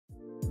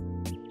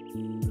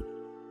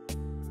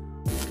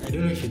I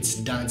don't know if it's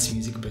dance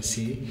music per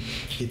se.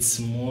 It's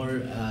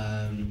more,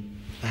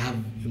 I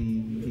have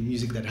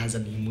music that has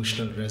an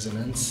emotional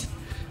resonance.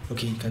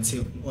 Okay, you can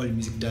say all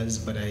music does,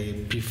 but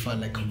I prefer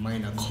like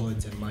minor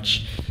chords and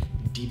much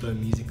deeper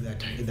music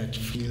that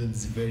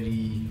feels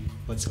very,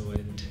 what's the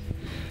word,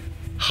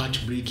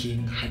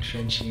 heartbreaking,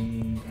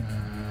 heart-wrenching,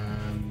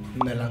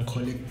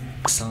 melancholic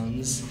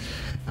sounds.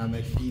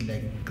 I feel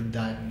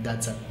like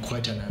that's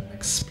quite an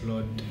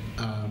unexplored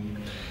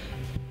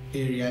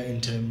area in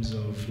terms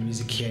of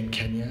music here in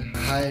Kenya.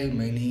 Hi,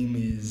 my name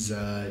is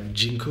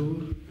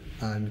Jinku.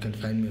 You can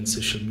find me on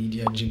social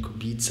media, Jinku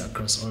Beats,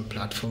 across all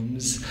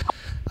platforms.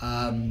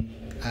 I'm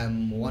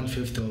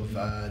 1/5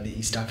 of the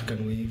East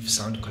African Wave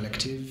Sound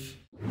Collective.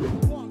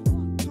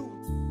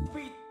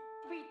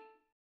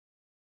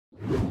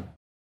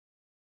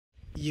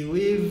 EA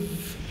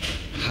WAVE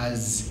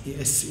has,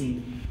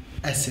 in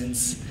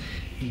essence,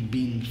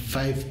 been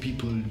 5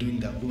 people doing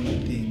their own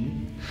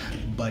thing,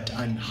 but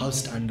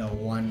housed under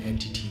one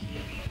entity.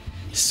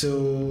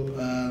 So,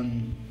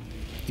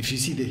 if you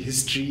see the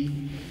history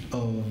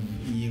of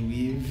EA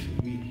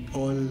WAVE, we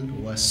all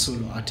were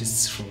solo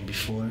artists from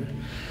before,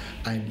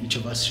 and each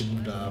of us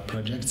removed our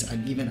projects.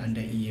 And even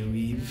under EA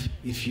WAVE,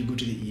 if you go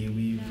to the EA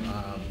WAVE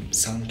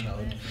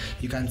SoundCloud,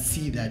 you can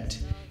see that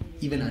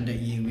even under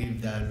EA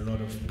WAVE, there are a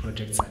lot of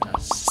projects that are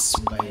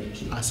by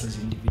us as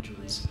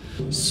individuals.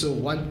 So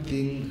one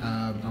thing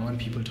I want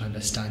people to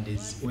understand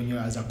is when you're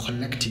as a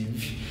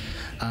collective,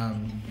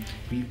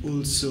 we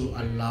also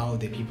allow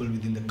the people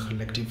within the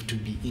collective to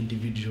be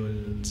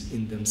individuals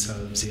in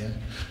themselves, yeah?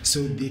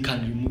 So they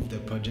can remove their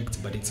projects,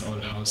 but it's all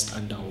housed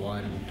under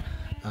one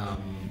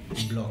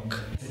block.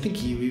 I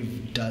think EA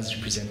WAVE does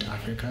represent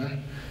Africa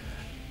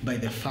by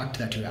the fact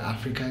that we're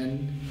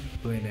African.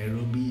 We're in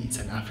Nairobi, it's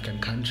an African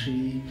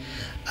country,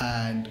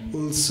 and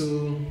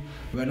also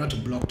we're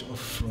not blocked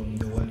off from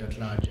the world at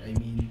large. I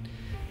mean,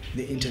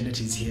 the internet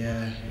is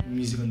here,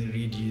 music on the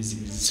radios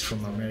is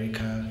from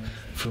America,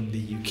 from the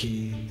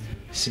UK,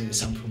 so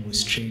some from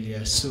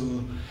Australia.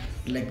 So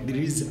like there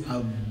is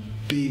a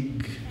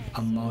big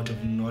amount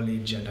of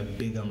knowledge and a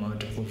big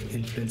amount of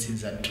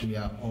influences that we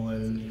are all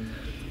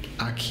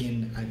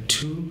akin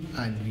to,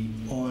 and we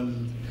all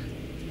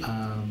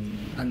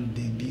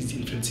these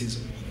influences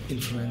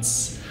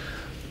influence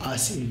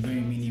us in very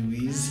many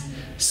ways.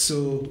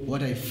 So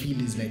what I feel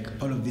is like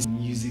all of this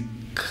music,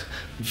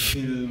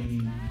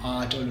 film,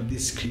 art, all of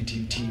this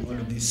creativity, all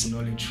of this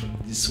knowledge from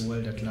this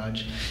world at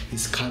large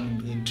is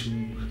coming into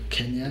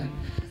Kenya,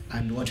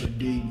 and what we're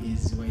doing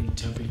is we're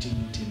interpreting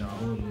it in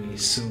our own way.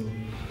 So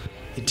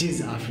it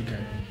is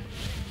African,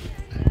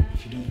 and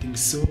if you don't think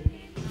so,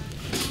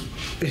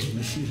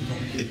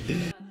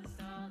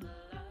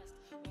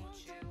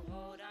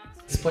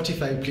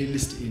 Spotify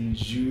playlist in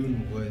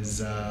June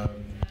was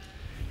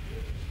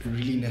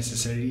really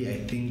necessary.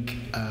 I think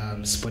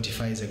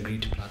Spotify is a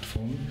great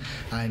platform,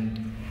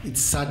 and it's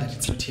sad that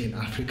it's not here in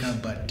Africa,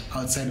 but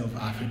outside of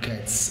Africa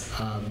it's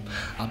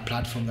a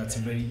platform that's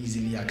very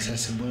easily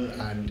accessible,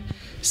 and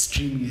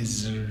streaming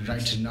is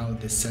right now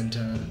the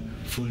center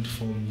field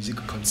for music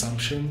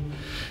consumption.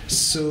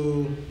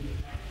 So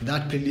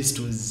that playlist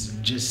was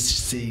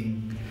just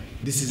saying,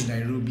 this is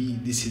Nairobi,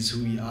 this is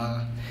who we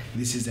are,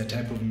 this is the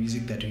type of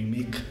music that we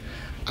make,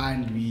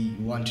 and we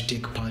want to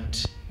take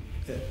part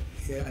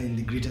in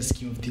the greater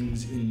scheme of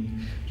things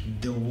in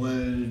the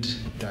world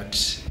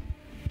that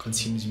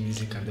consumes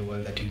music and the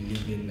world that we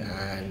live in.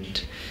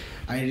 And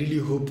I really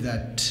hope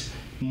that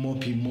more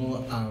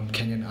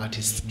Kenyan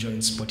artists join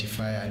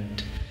Spotify,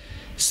 and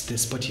the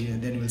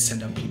Spotify then will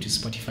send a plea to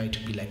Spotify to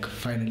be like,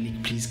 finally,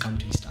 please come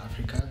to East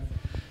Africa.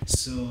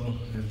 So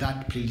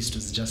that playlist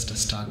was just a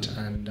start,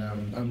 and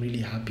I'm really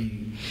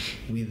happy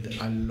with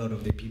a lot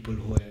of the people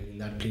who are in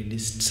that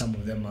playlist. Some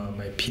of them are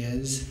my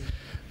peers,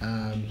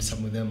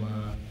 some of them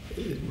are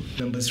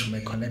members from my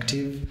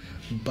collective,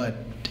 but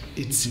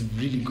it's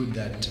really good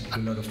that a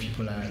lot of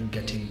people are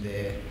getting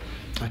the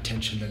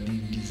attention that they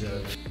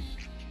deserve.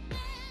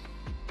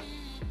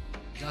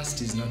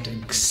 Dust is not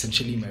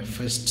essentially my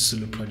first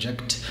solo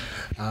project.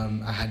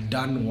 I had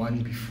done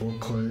one before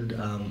called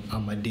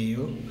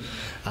Amadeo.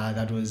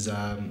 That was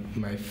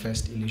my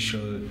first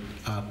initial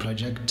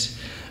project,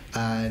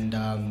 and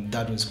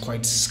that was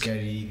quite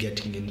scary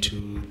getting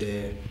into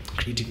the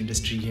creative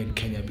industry here in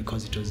Kenya,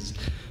 because it was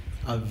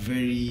a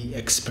very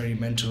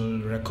experimental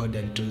record,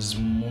 and it was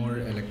more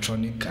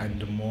electronic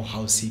and more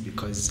housey,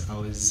 because I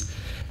was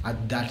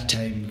at that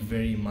time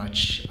very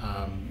much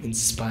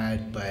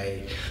inspired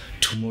by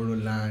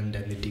Tomorrowland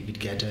and the David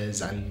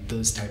Guettas and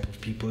those type of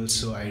people.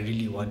 So I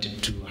really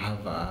wanted to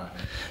have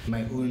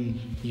my own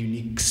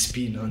unique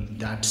spin on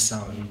that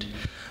sound.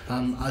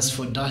 As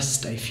for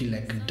Dust, I feel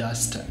like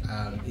Dust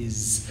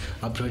is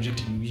a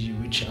project in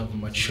which I've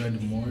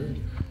matured more,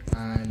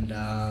 and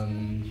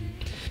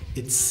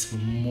it's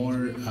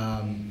more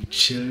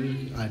chill,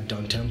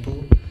 down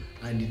tempo,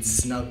 and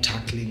it's now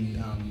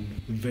tackling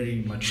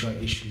very mature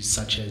issues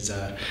such as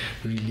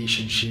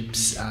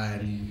relationships,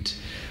 and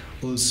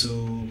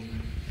also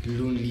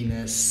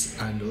loneliness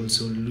and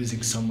also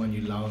losing someone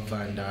you love,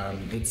 and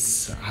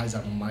it has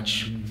a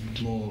much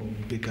more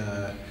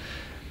bigger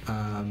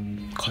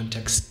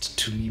context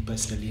to me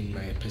personally in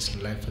my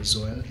personal life as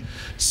well.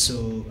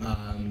 So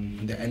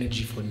the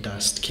energy for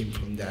Dust came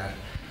from there.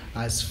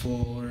 As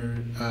for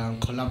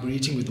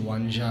collaborating with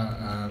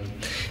Wanja,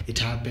 it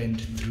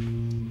happened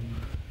through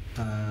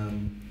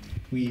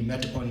we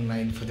met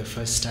online for the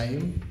first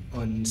time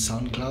on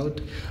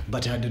SoundCloud,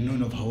 but I had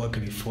known of her work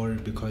before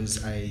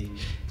because I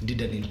did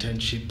an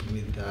internship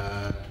with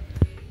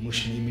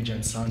Motion Image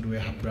and Sound where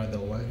her brother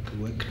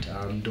worked,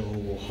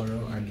 Doho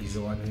Horror, and he's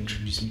the one who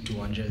introduced me to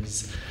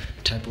Wanja's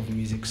type of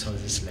music. So I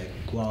was just like,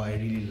 wow, I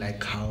really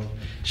like how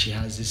she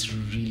has this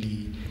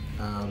really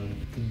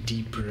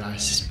deep,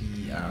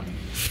 raspy,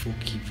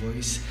 folky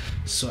voice.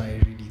 So I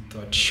really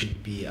thought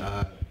she'd be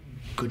a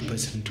good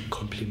person to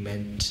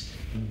complement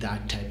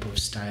that type of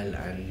style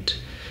and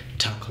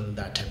tackle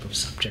that type of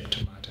subject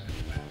matter.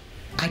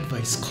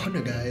 Advice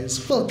Corner,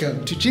 guys.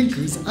 Welcome to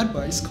Jinku's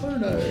Advice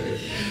Corner.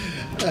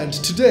 And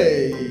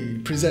today,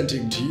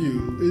 presenting to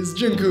you is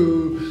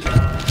Jinku.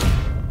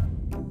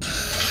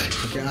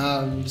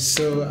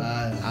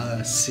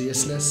 Okay,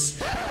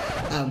 seriousness.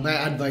 My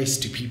advice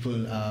to people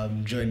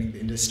joining the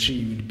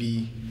industry would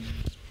be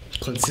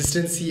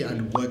consistency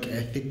and work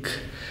ethic.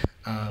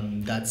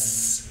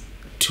 That's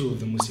two of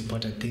the most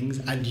important things,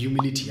 and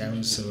humility. I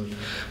also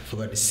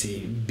forgot to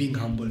say, being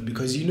humble,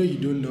 because you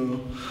don't know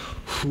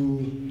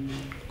who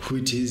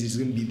it is. It's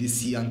going to be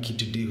this young kid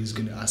today who's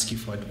going to ask you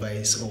for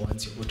advice or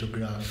wants your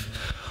autograph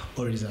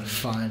or is a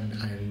fan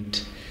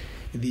and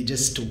they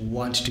just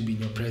want to be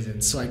in your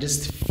presence. So I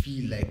just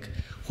feel like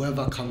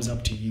whoever comes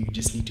up to you, you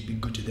just need to be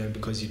good to them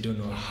because you don't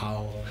know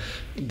how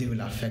they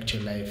will affect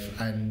your life.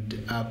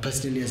 And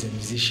personally, as a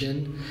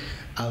musician,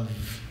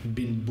 I've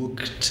been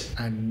booked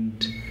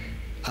and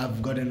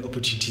I've gotten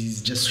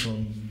opportunities just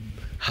from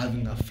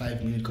having a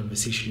 5-minute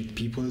conversation with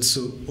people.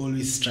 So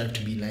always strive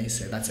to be nice.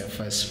 That's the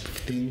first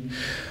thing.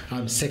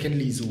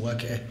 Secondly is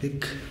work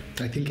ethic.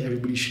 I think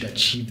everybody should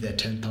achieve their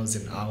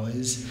 10,000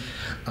 hours.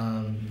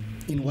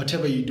 In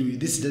whatever you do,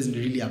 this doesn't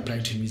really apply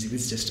to music.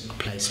 This just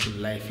applies to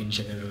life in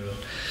general.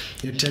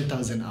 Your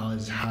 10,000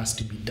 hours has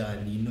to be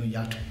done. You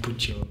have to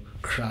put your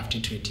craft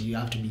into it. You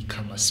have to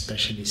become a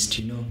specialist,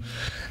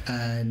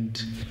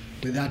 and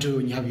with that,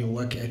 when you have your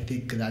work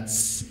ethic, that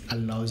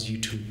allows you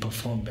to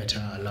perform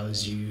better,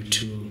 allows you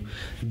to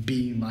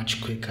be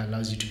much quicker,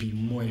 allows you to be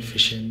more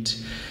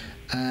efficient.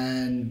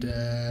 And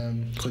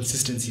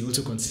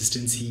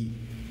consistency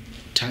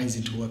ties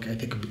into work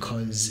ethic,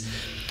 because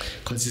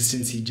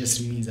consistency just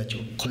means that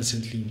you're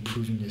constantly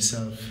improving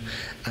yourself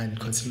and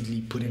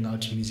constantly putting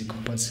out music,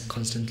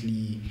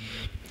 constantly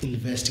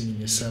investing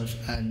in yourself,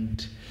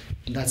 and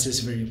that's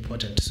just very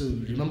important. So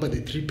remember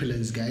the 3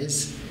 pillars,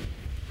 guys.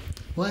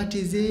 What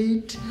is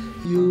it?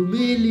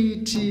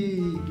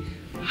 Humility,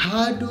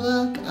 hard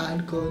work,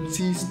 and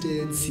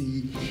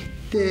consistency.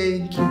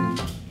 Thank you.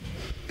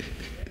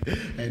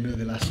 I know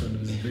the last one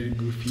was very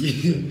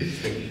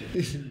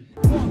goofy.